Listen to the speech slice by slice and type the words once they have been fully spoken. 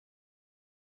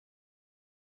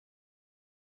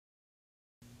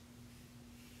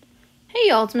Hey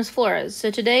y'all, it's Miss Flores.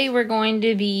 So today we're going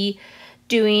to be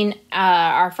doing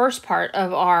our first part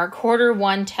of our quarter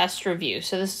one test review.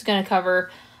 So this is going to cover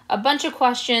a bunch of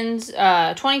questions,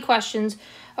 20 questions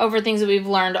over things that we've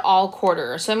learned all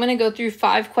quarter. So I'm going to go through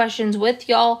 5 questions with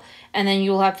y'all, and then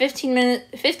you will have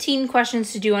 15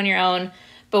 questions to do on your own,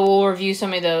 but we'll review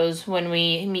some of those when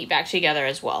we meet back together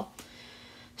as well.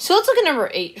 So let's look at number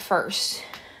 8 first.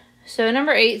 So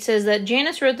number 8 says that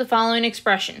Janice wrote the following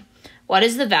expression. What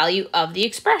is the value of the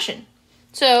expression?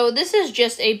 So this is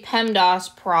just a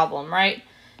PEMDAS problem, right?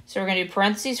 So we're going to do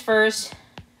parentheses first.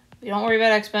 We don't worry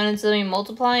about exponents. Then we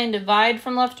multiply and divide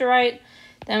from left to right.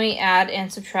 Then we add and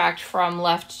subtract from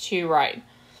left to right.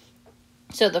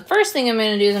 So the first thing I'm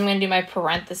going to do is I'm going to do my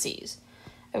parentheses.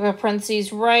 I've got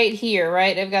parentheses right here,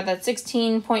 right? I've got that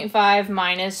 16.5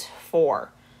 minus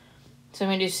 4. So I'm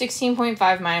going to do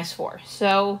 16.5 minus 4.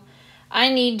 So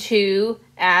I need to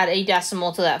add a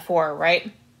decimal to that 4,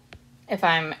 right? If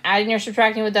I'm adding or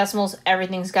subtracting with decimals,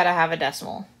 everything's got to have a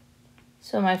decimal.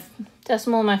 So my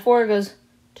decimal in my 4 goes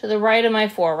to the right of my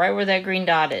 4, right where that green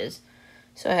dot is.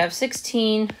 So I have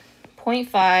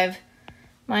 16.5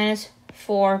 minus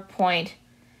 4 and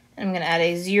I'm going to add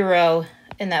a 0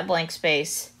 in that blank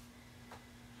space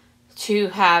to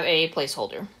have a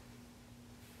placeholder.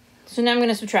 So now I'm going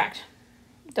to subtract.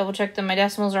 Double check that my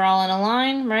decimals are all in a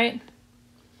line, right?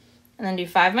 And then do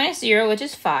 5 minus 0, which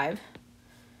is 5.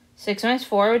 6 minus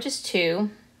 4, which is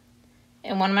 2.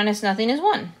 And 1 minus nothing is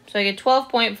 1. So I get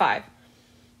 12.5.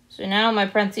 So now my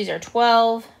parentheses are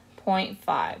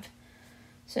 12.5.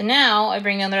 So now I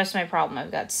bring down the rest of my problem.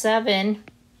 I've got 7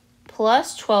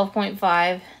 plus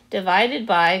 12.5 divided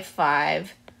by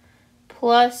 5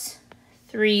 plus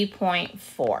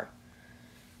 3.4.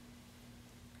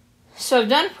 So I've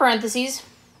done parentheses.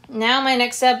 Now my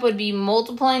next step would be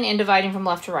multiplying and dividing from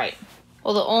left to right.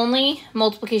 Well, the only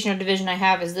multiplication or division I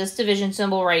have is this division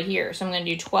symbol right here. So I'm going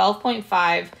to do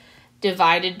 12.5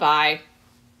 divided by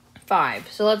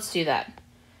 5. So let's do that.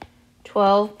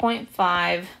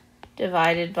 12.5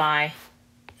 divided by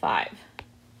 5.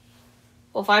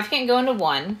 Well, 5 can't go into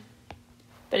 1,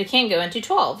 but it can go into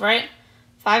 12, right?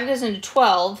 5 goes into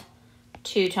 12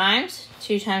 2 times.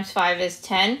 2 times 5 is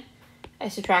 10. I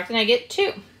subtract and I get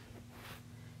 2.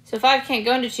 So 5 can't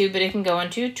go into 2, but it can go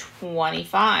into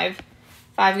 25.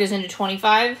 5 goes into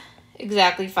 25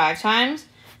 exactly 5 times.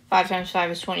 5 times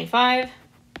 5 is 25.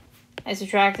 I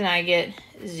subtract and I get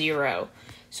 0.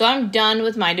 So I'm done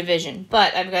with my division,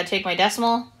 but I've got to take my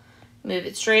decimal, move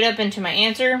it straight up into my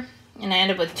answer, and I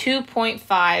end up with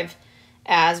 2.5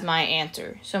 as my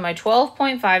answer. So my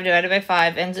 12.5 divided by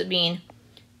 5 ends up being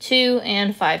 2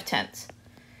 5/10.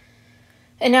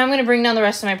 And now I'm going to bring down the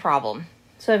rest of my problem.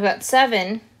 So I've got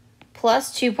 7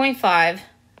 plus 2.5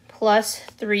 plus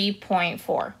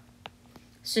 3.4.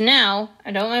 So now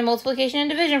I don't want my multiplication and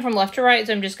division from left to right,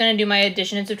 so I'm just going to do my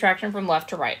addition and subtraction from left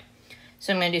to right.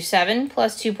 So I'm going to do 7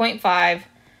 plus 2.5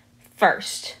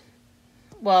 first.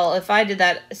 Well, if I did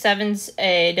that, 7's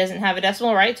doesn't have a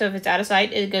decimal, right? So if it's out of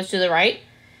sight, it goes to the right.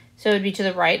 So it would be to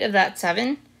the right of that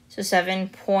 7. So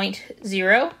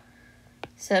 7.0.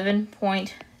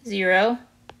 7.0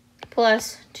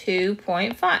 plus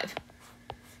 2.5.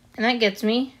 And that gets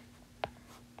me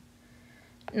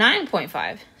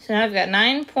 9.5. So now I've got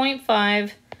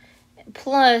 9.5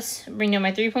 plus, bring down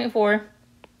my 3.4.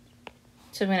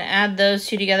 So I'm going to add those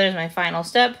two together as my final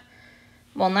step.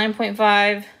 Well, 9.5,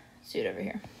 let's do it over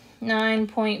here.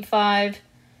 9.5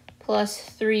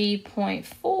 plus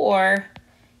 3.4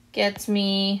 gets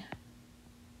me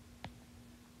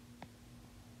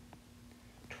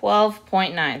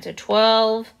 12.9. So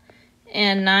 12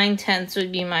 9/10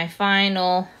 would be my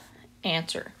final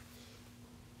answer.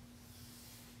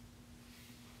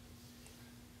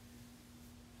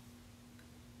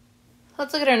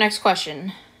 Let's look at our next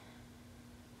question.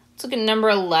 Let's look at number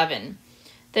 11.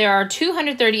 There are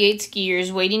 238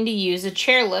 skiers waiting to use a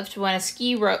chairlift when a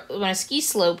ski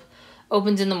slope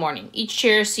opens in the morning. Each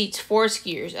chair seats 4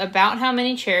 skiers. About how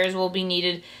many chairs will be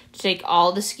needed to take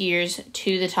all the skiers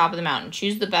to the top of the mountain?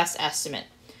 Choose the best estimate.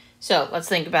 So let's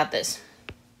think about this.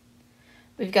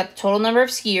 We've got the total number of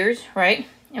skiers, right?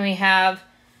 And we have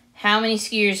how many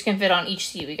skiers can fit on each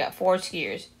ski. We got 4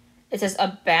 skiers. It says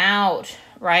about,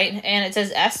 right? And it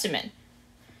says estimate.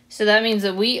 So that means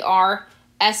that we are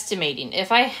estimating.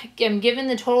 If I am given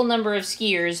the total number of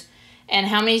skiers and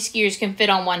how many skiers can fit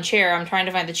on one chair, I'm trying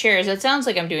to find the chairs. That sounds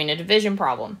like I'm doing a division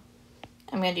problem.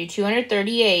 I'm going to do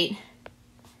 238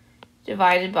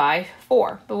 divided by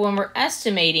 4. But when I'm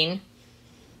estimating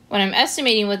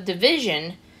with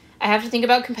division, I have to think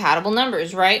about compatible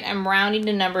numbers, right? I'm rounding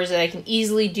to numbers that I can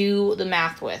easily do the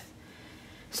math with.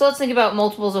 So let's think about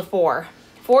multiples of 4.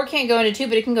 4 can't go into 2,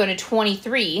 but it can go into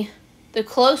 23. The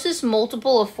closest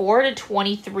multiple of 4 to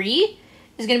 23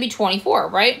 is going to be 24,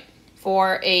 right?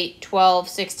 4, 8, 12,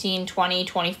 16, 20,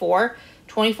 24.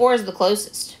 24 is the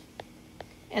closest.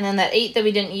 And then that 8 that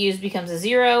we didn't use becomes a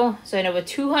 0. So I end up with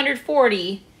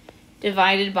 240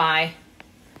 divided by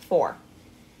 4.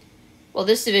 Well,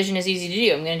 this division is easy to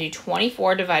do. I'm going to do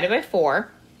 24 divided by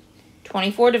 4.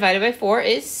 24 divided by 4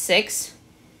 is 6.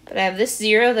 But I have this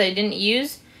 0 that I didn't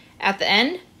use at the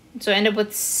end. So I end up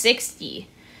with 60.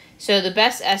 So the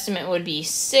best estimate would be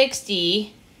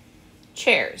 60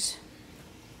 chairs.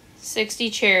 60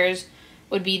 chairs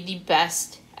would be the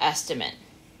best estimate.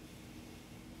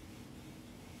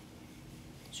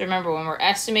 So remember, when we're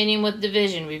estimating with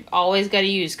division, we've always got to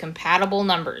use compatible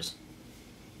numbers.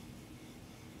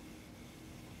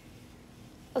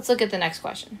 Let's look at the next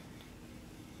question.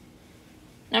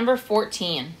 Number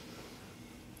 14.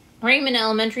 Raymond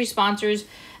Elementary sponsors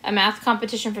a math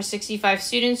competition for 65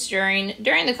 students. During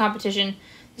the competition,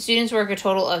 the students work a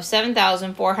total of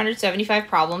 7,475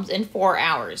 problems in 4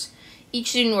 hours.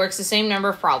 Each student works the same number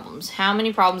of problems. How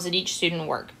many problems did each student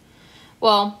work?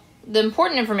 Well, the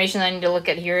important information that I need to look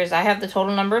at here is I have the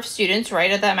total number of students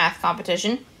right at that math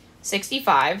competition,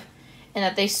 65, and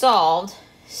that they solved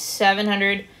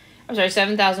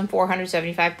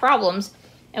 7,475 problems,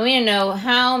 and we need to know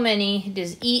how many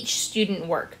does each student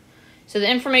work. So the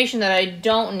information that I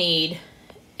don't need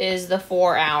is the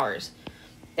 4 hours.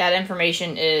 That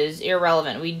information is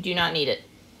irrelevant. We do not need it.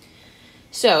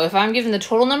 So if I'm given the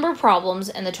total number of problems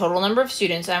and the total number of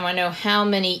students, I want to know how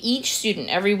many each student,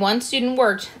 every one student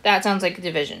worked. That sounds like a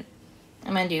division.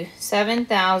 I'm going to do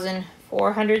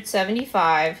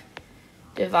 7,475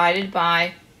 divided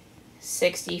by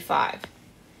 65.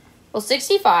 Well,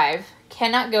 65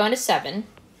 cannot go into 7,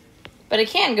 but it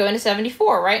can go into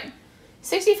 74, right?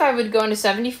 65 would go into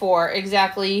 74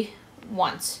 exactly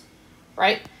once,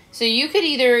 right? So you could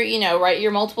either, write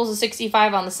your multiples of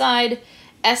 65 on the side,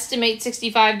 estimate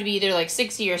 65 to be either like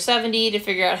 60 or 70 to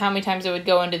figure out how many times it would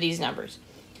go into these numbers.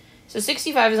 So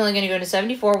 65 is only going to go into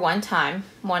 74 one time.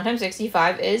 1 times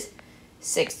 65 is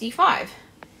 65.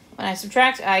 When I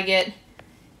subtract, I get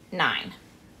 9.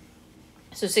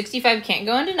 So 65 can't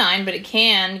go into 9, but it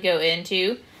can go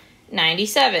into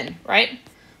 97, right?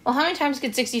 Well, how many times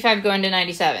could 65 go into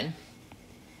 97?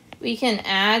 We can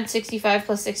add 65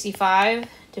 plus 65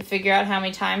 to figure out how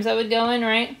many times that would go in,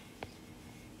 right?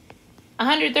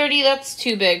 130, that's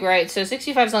too big, right? So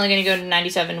 65 is only going to go to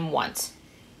 97 once.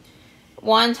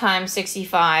 1 times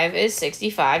 65 is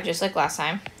 65, just like last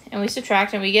time. And we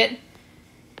subtract and we get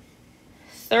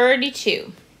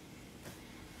 32.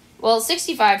 Well,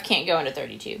 65 can't go into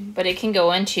 32, but it can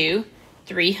go into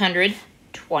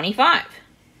 325.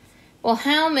 Well,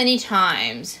 how many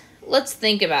times? Let's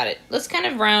think about it. Let's kind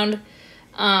of round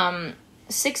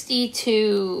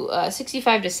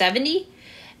 65 to 70.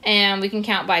 And we can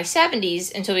count by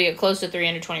 70s until we get close to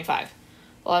 325.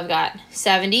 Well, I've got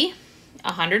 70,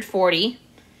 140,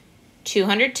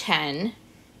 210,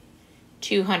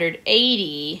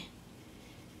 280,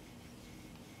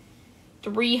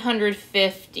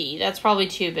 350. That's probably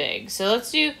too big. So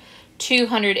let's do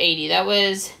 280. That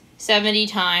was 70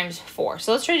 times 4.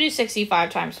 So let's try to do 65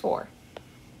 times 4.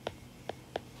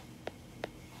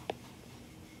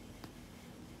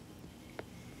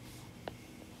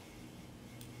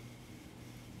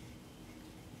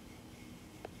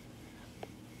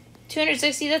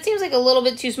 $260, that seems like a little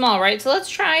bit too small, right? So let's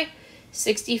try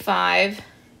 65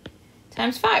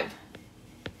 times 5.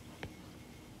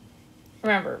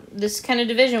 Remember, this kind of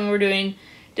division we're doing,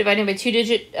 dividing by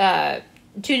two-digit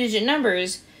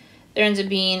numbers, there ends up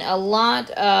being a lot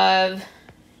of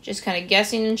just kind of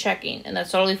guessing and checking, and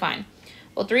that's totally fine.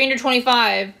 Well,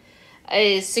 325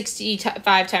 is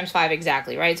 65 times 5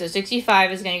 exactly, right? So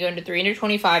 65 is going to go into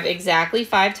 325 exactly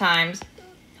 5 times.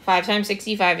 5 times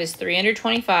 65 is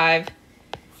 325.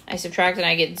 I subtract and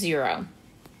I get 0.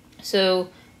 So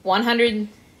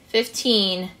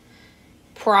 115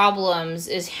 problems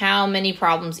is how many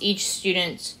problems each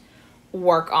student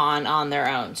work on their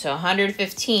own. So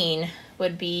 115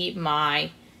 would be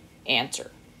my answer.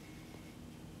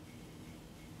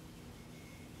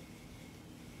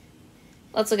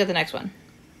 Let's look at the next one.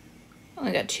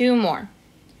 Only got 2 more.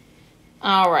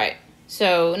 All right.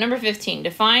 So, number 15, to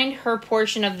find her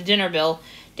portion of the dinner bill,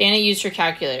 Dana used her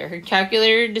calculator. Her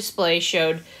calculator display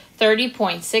showed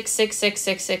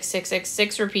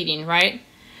 30.6666666 repeating, right?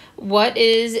 What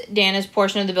is Dana's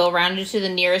portion of the bill rounded to the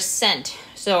nearest cent?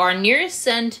 So, our nearest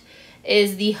cent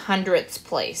is the hundredths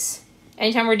place.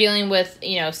 Anytime we're dealing with,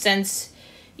 cents,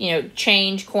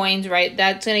 change, coins, right?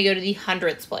 That's going to go to the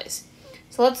hundredths place.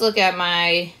 So, let's look at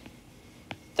my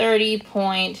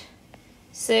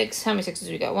 30.6. How many sixes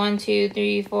we got? 1, 2,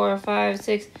 3, 4, 5,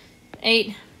 6,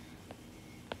 8.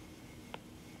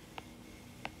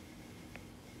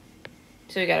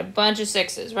 So we got a bunch of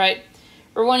sixes, right?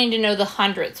 We're wanting to know the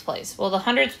hundredths place. Well, the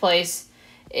hundredths place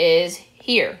is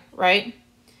here, right?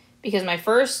 Because my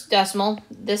first decimal,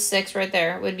 this 6 right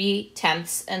there, would be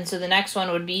tenths, and so the next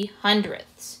one would be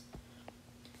hundredths.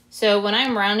 So when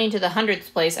I'm rounding to the hundredths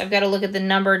place, I've got to look at the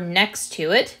number next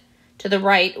to it, to the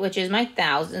right, which is my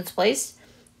thousandths place,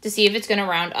 to see if it's going to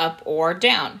round up or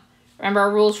down. Remember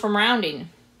our rules from rounding.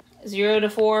 0 to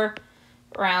 4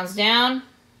 rounds down,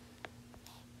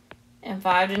 and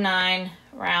 5 to 9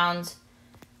 rounds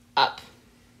up.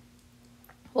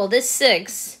 Well, this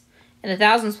 6 in the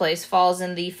thousandths place falls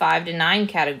in the 5 to 9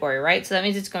 category, right? So that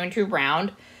means it's going to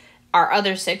round our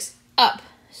other 6 up.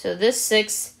 So this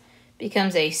 6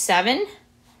 becomes a 7.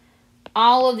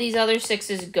 All of these other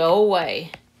 6s go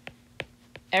away.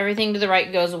 Everything to the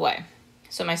right goes away.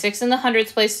 So my 6 in the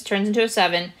hundredths place turns into a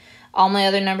 7. All my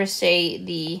other numbers stay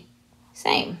the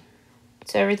same.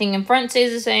 So everything in front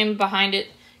stays the same, behind it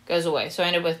goes away. So I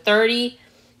end up with 30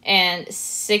 and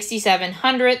 67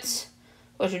 hundredths,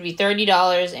 which would be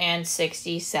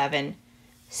 $30.67.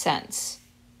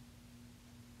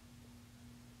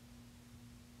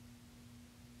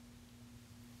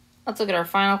 Let's look at our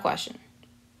final question.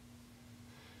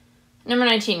 Number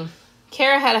 19.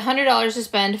 Kara had $100 to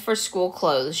spend for school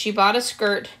clothes. She bought a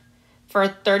skirt for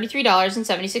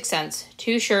 $33.76,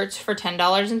 2 shirts for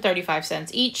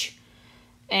 $10.35 each,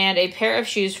 and a pair of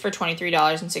shoes for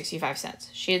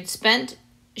 $23.65.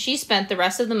 She spent the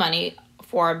rest of the money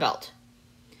for a belt.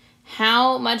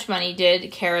 How much money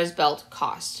did Kara's belt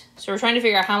cost? So we're trying to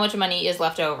figure out how much money is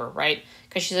left over, right?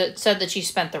 Because she said that she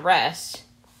spent the rest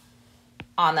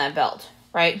on that belt,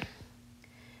 right?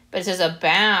 But it says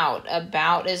about.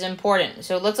 About is important.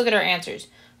 So let's look at our answers.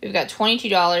 We've got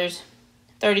 $22,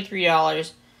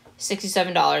 $33,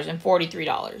 $67, and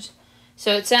 $43.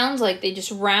 So it sounds like they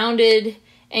just rounded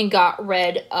and got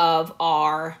rid of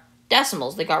our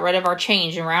decimals. They got rid of our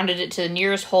change and rounded it to the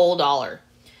nearest whole dollar.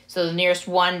 So the nearest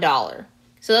 $1.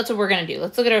 So that's what we're going to do.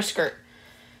 Let's look at our skirt.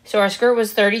 So our skirt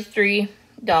was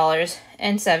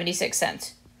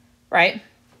 $33.76, right?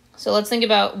 So let's think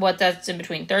about what that's in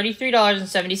between.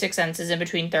 $33.76 is in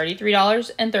between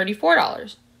 $33 and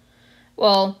 $34.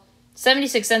 Well,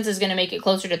 76 cents is going to make it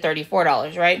closer to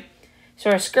 $34, right? So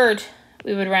our skirt,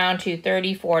 we would round to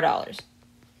 $34.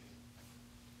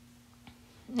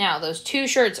 Now, those 2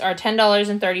 shirts are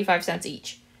 $10.35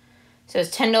 each. So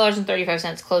is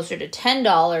 $10.35 closer to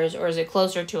 $10, or is it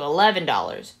closer to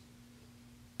 $11?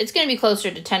 It's going to be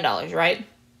closer to $10, right?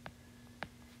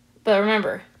 But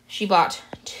remember, she bought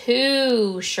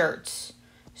 2 shirts.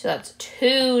 So that's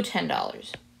 $2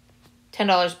 $10.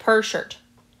 $10 per shirt.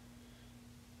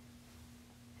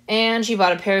 And she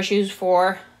bought a pair of shoes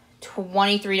for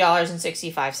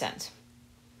 $23.65.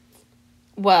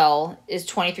 Well, is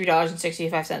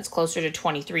 $23.65 closer to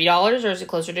 $23, or is it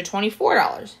closer to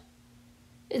 $24?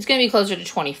 It's going to be closer to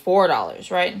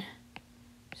 $24, right?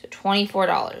 So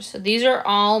 $24. So these are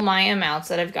all my amounts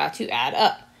that I've got to add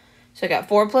up. So I got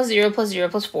 4 plus 0 plus 0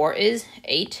 plus 4 is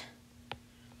 8.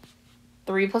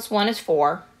 3 plus 1 is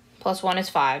 4. Plus 1 is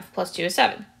 5. Plus 2 is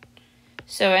 7.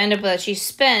 So I end up with that she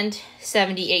spent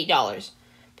 $78.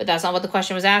 But that's not what the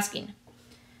question was asking.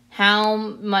 How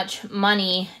much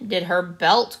money did her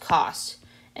belt cost?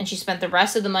 And she spent the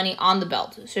rest of the money on the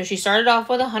belt. So she started off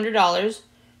with $100,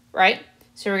 right?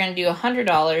 So we're going to do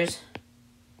 $100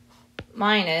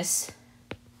 minus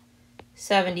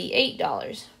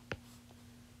 $78.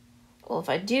 Well, if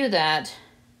I do that,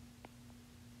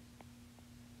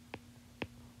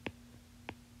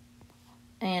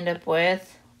 I end up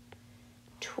with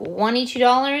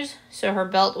 $22. So her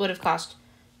belt would have cost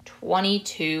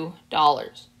 $22.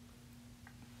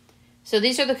 So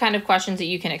these are the kind of questions that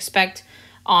you can expect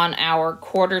on our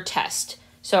quarter test.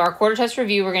 So our quarter test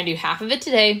review, we're going to do half of it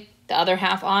today, the other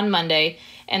half on Monday,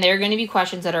 and they're going to be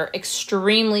questions that are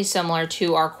extremely similar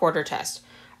to our quarter test.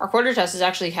 Our quarter test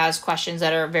actually has questions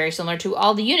that are very similar to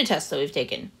all the unit tests that we've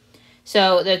taken.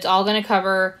 So that's all going to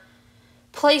cover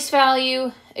place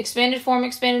value, expanded form,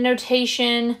 expanded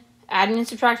notation, adding and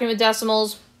subtracting with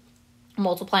decimals,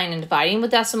 multiplying and dividing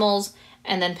with decimals,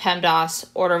 and then PEMDAS,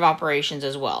 order of operations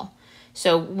as well.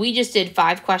 So we just did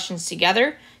 5 questions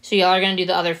together. So y'all are going to do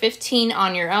the other 15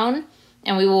 on your own,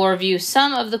 and we will review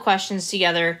some of the questions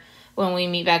together when we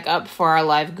meet back up for our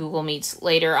live Google Meets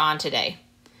later on today.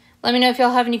 Let me know if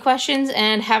y'all have any questions,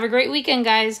 and have a great weekend,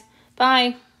 guys.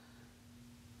 Bye.